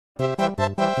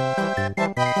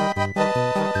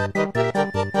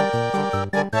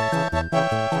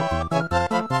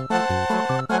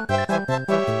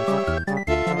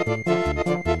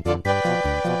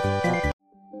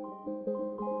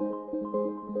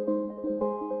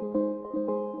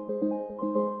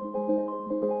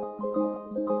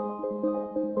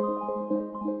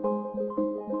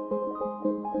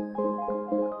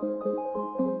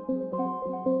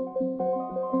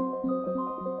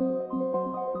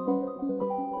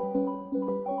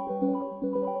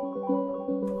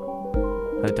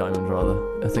A diamond,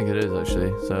 rather. I think it is,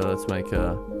 actually. So let's make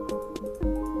another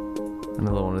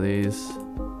one of these.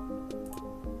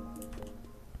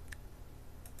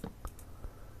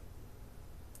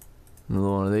 Another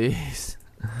one of these.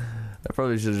 I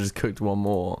probably should have just cooked one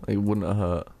more. It wouldn't have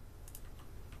hurt.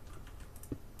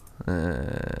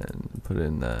 And put it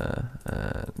in there.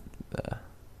 And there.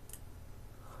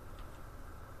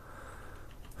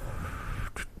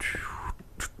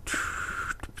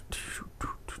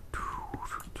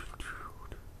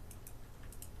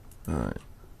 Alright.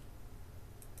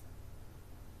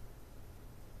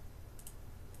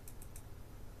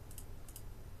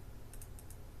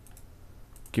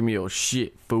 Give me your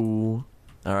shit, fool.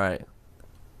 Alright.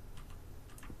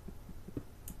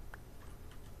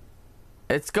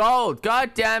 It's gold!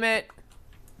 God damn it!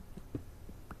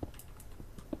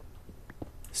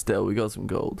 Still, we got some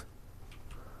gold.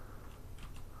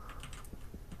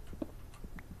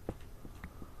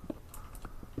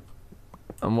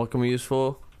 And what can we use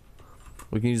for?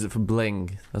 We can use it for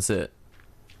bling. That's it.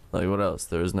 Like, what else?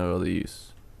 There is no other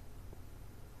use.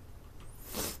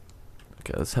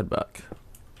 Okay, let's head back.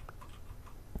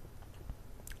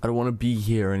 I don't want to be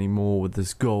here anymore with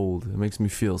this gold. It makes me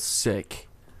feel sick.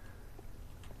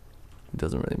 It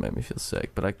doesn't really make me feel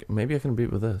sick, but maybe I can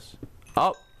beat with this.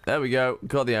 Oh, there we go.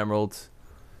 Got the emerald.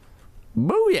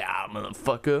 Booyah,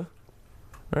 motherfucker.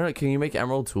 Alright, can you make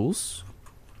emerald tools?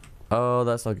 Oh,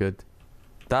 that's not good.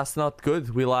 That's not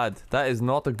good, wee lad. That is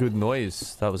not a good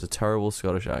noise. That was a terrible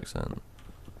Scottish accent.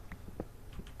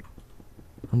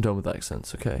 I'm done with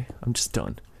accents, okay? I'm just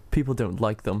done. People don't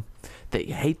like them. They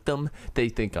hate them. They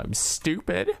think I'm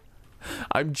stupid.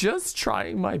 I'm just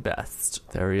trying my best.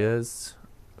 There he is.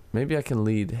 Maybe I can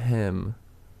lead him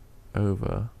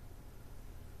over.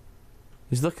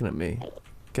 He's looking at me.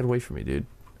 Get away from me, dude.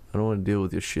 I don't want to deal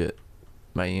with your shit,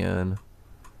 man.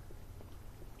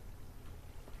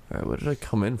 Alright, where did I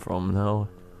come in from now?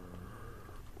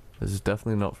 This is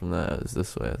definitely not from there. It's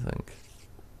this way, I think.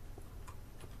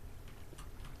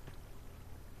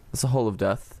 That's a hole of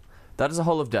death. That is a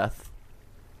hole of death.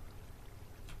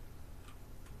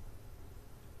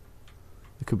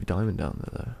 There could be diamond down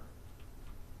there, though.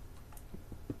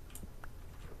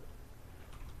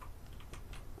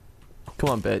 Come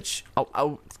on, bitch.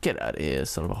 Oh, get out of here,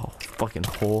 son of a fucking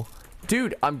whore.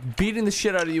 Dude, I'm beating the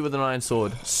shit out of you with an iron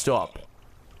sword. Stop.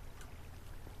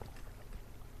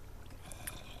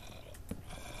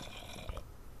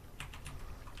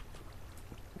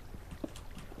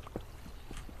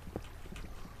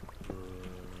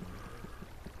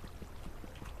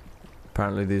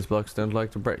 Apparently these blocks don't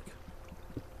like to break.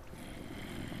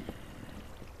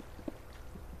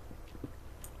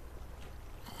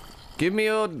 Give me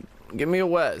your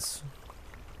wares.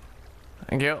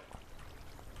 Thank you.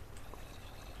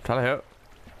 Tally ho.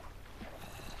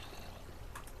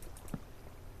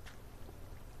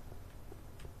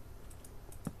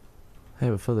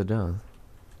 Hey, we're further down.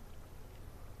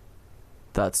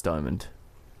 That's diamond.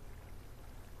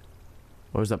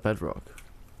 Or is that bedrock?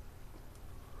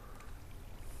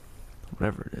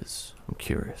 Whatever it is, I'm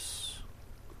curious.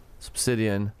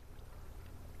 Obsidian.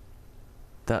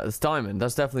 That's diamond.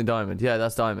 That's definitely diamond. Yeah,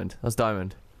 that's diamond. That's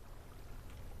diamond.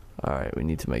 Alright, we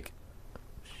need to make...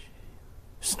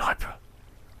 Sniper.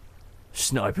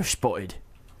 Sniper spotted.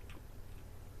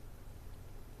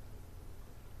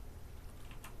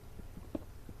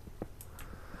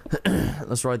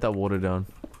 Let's write that water down.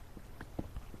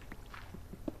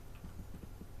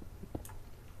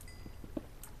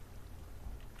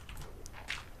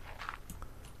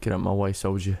 Get out my way,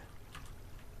 soldier.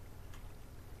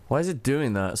 Why is it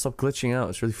doing that? Stop glitching out.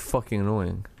 It's really fucking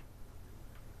annoying.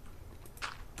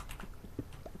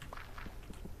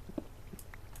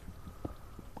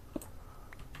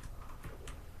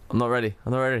 I'm not ready.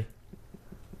 I'm not ready.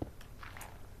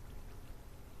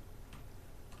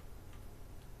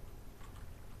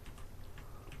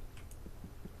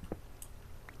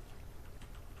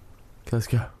 Okay, let's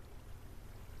go.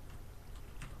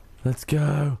 Let's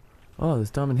go. Oh,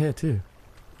 there's diamond here too.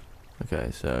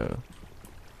 Okay, so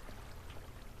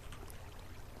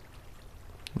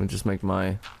let me just make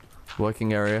my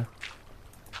working area.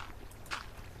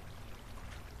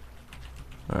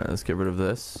 Alright, let's get rid of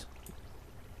this.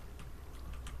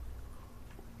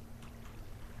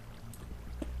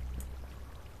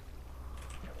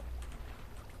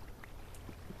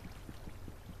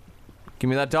 Give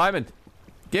me that diamond.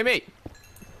 Give me.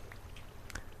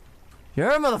 You're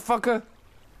a motherfucker.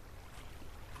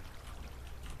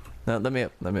 No, let me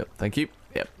up. Let me up. Thank you.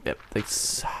 Yep, yep.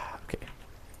 Thanks. Okay.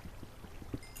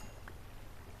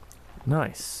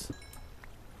 Nice.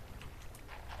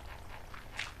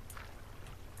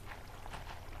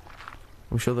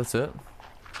 We sure that's it?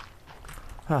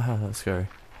 Haha, that's scary.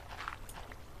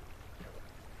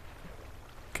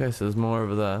 Okay, so there's more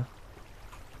over there.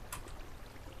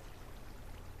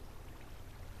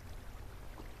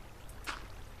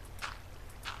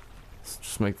 Let's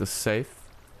just make this safe.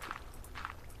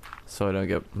 So I don't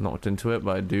get knocked into it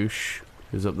by a douche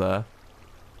who's up there.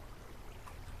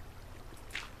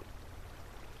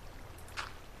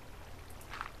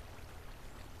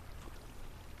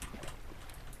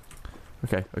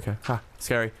 Okay, okay. Ha,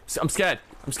 scary. I'm scared.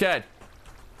 I'm scared.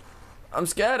 I'm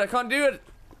scared. I can't do it.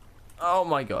 Oh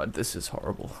my god, this is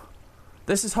horrible.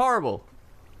 This is horrible.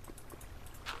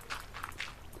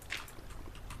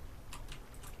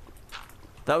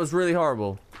 That was really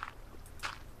horrible.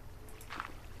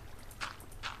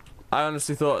 I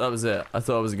honestly thought that was it. I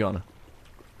thought I was a goner.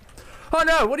 Oh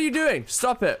no, what are you doing?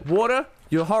 Stop it. Water,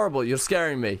 you're horrible. You're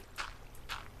scaring me.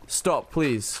 Stop,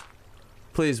 please.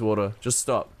 Please, water. Just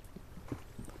stop.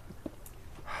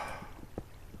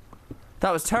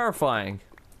 That was terrifying.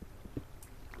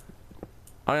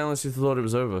 I honestly thought it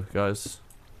was over, guys.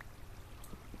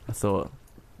 I thought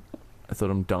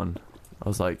I'm done. I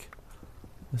was like,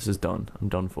 this is done. I'm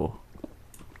done for.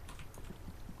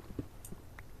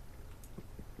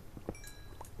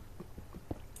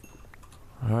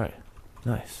 Alright.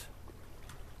 Nice.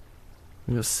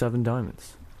 We got 7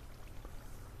 diamonds.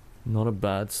 Not a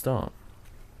bad start.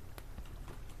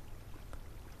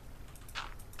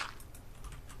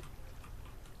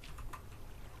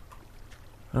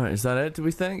 Alright, is that it, do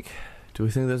we think? Do we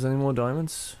think there's any more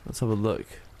diamonds? Let's have a look.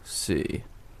 See.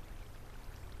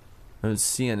 I don't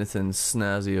see anything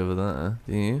snazzy over there,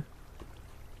 do you?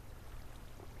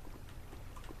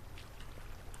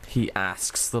 He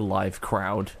asks the live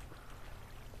crowd.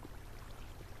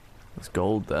 There's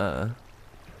gold there.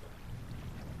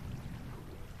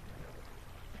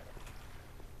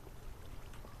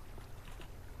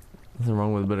 Nothing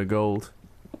wrong with a bit of gold.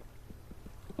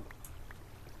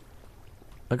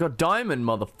 I got diamond,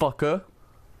 motherfucker.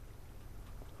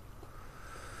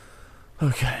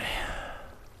 Okay.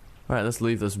 Alright, let's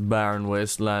leave this barren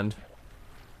wasteland.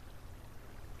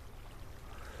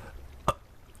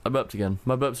 I burped again.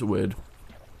 My burps are weird.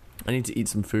 I need to eat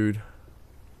some food.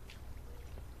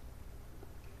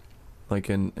 Like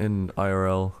in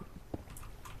IRL.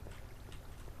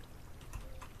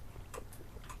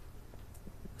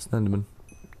 Slenderman.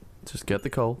 Just get the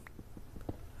coal.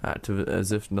 Act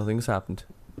as if nothing's happened.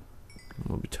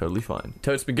 We'll be totally fine.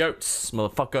 Toast me goats,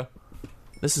 motherfucker.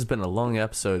 This has been a long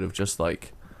episode of just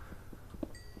like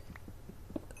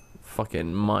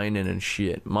fucking mining and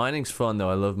shit. Mining's fun though,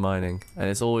 I love mining. And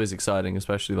it's always exciting,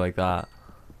 especially like that.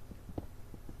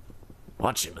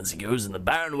 Watch him as he goes in the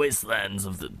barren wastelands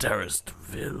of the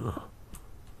Terracedville.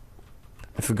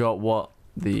 I forgot what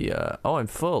the oh, I'm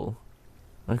full.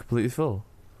 I'm completely full.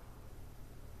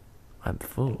 I'm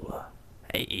full.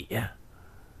 Hey.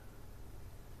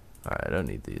 Alright, I don't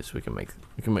need these. We can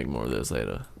make more of those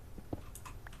later.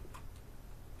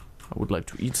 I would like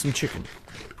to eat some chicken.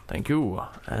 Thank you,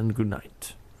 and good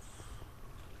night.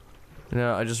 You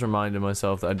know, I just reminded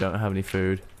myself that I don't have any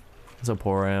food. That's how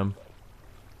poor I am.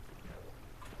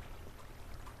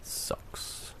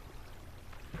 Sucks.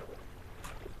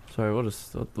 Sorry, what is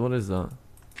that?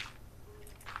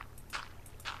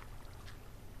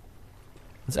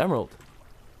 It's emerald.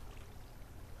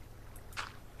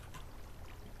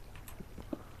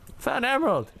 Found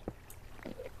emerald.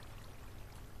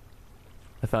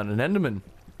 I found an enderman.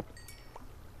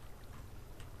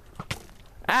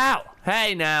 Ow!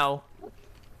 Hey now!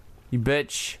 You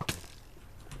bitch.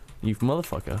 You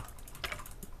motherfucker.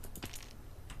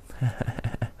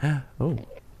 Oh.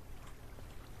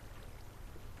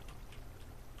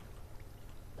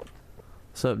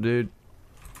 What's up, dude?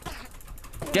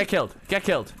 Get killed! Get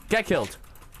killed! Get killed!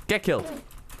 Get killed!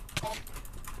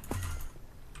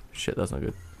 Shit, that's not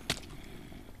good.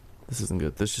 This isn't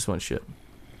good. This just went shit.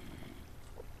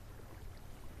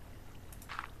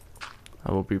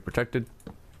 I will be protected.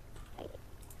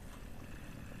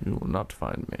 You will not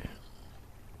find me.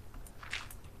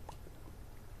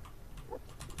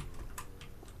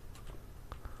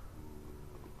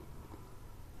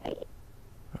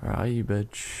 Where are you,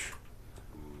 bitch?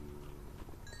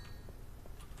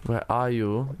 Where are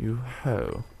you, you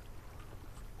hoe?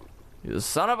 You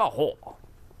son of a whore.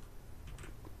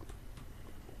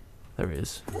 There he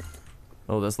is.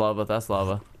 Oh, that's lava, that's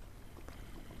lava.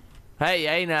 Hey,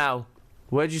 hey now.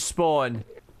 Where'd you spawn?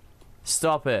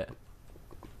 Stop it.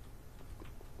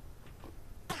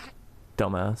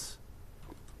 Dumbass.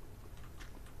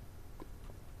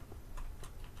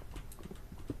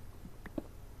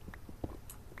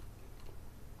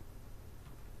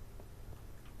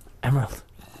 Emerald.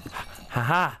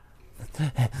 Haha.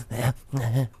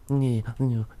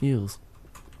 Eels.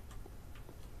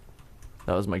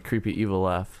 That was my creepy evil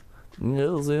laugh.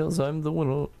 Eels, I'm the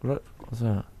winner. What's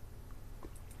that?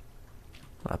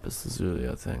 Lapis lazuli,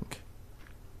 I think.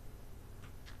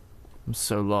 I'm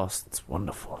so lost, it's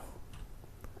wonderful.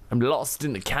 I'm lost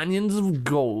in the canyons of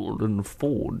gold and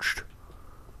forged.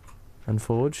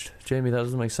 Unforged? Jamie, that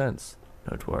doesn't make sense.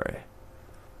 Don't worry.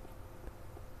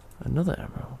 Another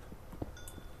emerald.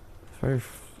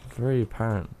 Very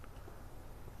apparent.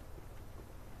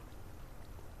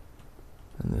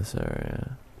 In this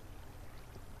area.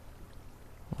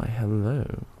 Why,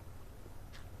 hello.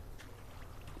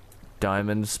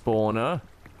 Diamond spawner.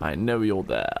 I know you're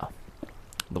there.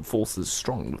 The force is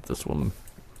strong with this one.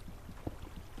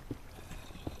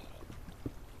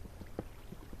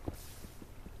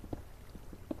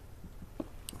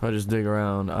 If I just dig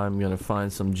around, I'm gonna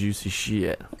find some juicy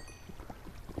shit.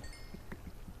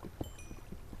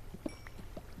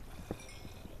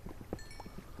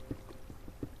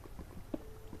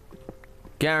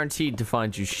 Guaranteed to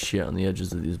find juicy shit on the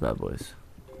edges of these bad boys.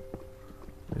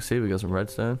 You see, we got some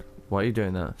redstone. Why are you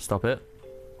doing that? Stop it.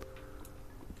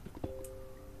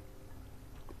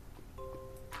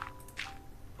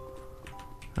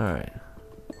 Alright.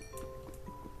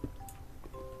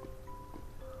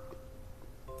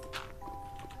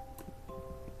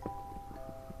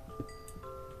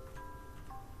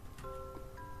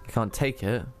 Can't take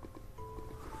it.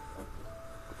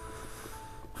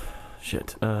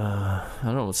 Shit. I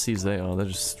don't know what seeds they are. They're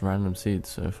just random seeds,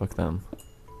 so fuck them.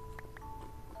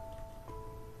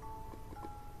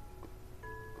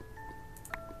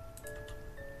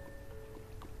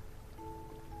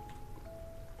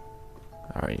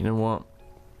 Alright, you know what?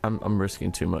 I'm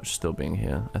risking too much still being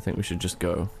here. I think we should just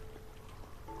go.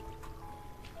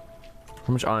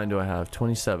 How much iron do I have?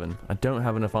 27. I don't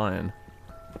have enough iron.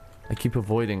 I keep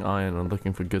avoiding iron and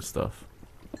looking for good stuff.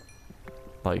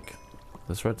 Like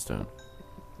this redstone.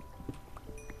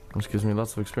 Which gives me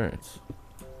lots of experience.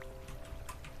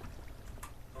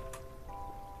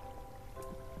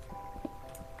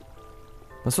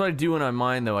 That's what I do when I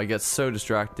mine though, I get so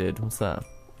distracted. What's that?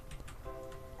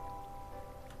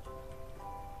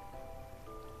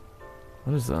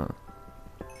 What is that?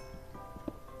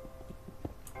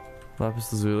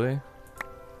 Lapis lazuli?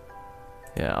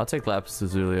 Yeah, I'll take lapis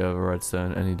lazuli over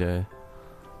redstone any day.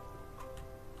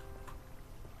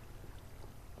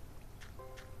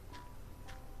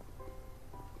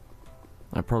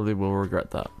 I probably will regret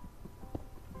that.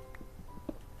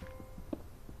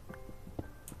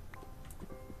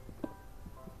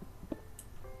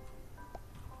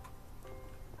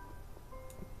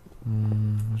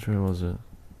 Which way was it?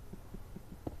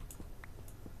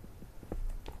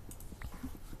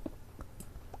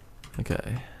 Okay.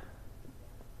 I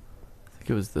think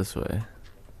it was this way.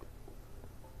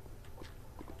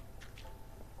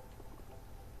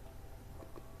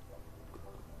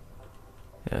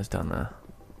 Yeah, it's down there.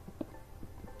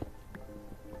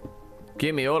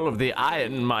 Give me all of the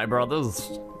iron, my brothers.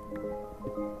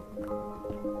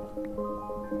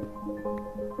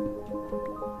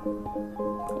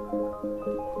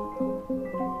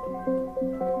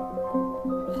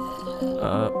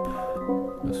 Up.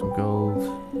 Got some gold.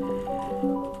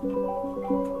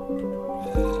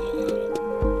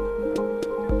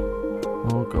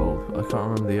 More gold. I can't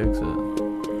remember the exit.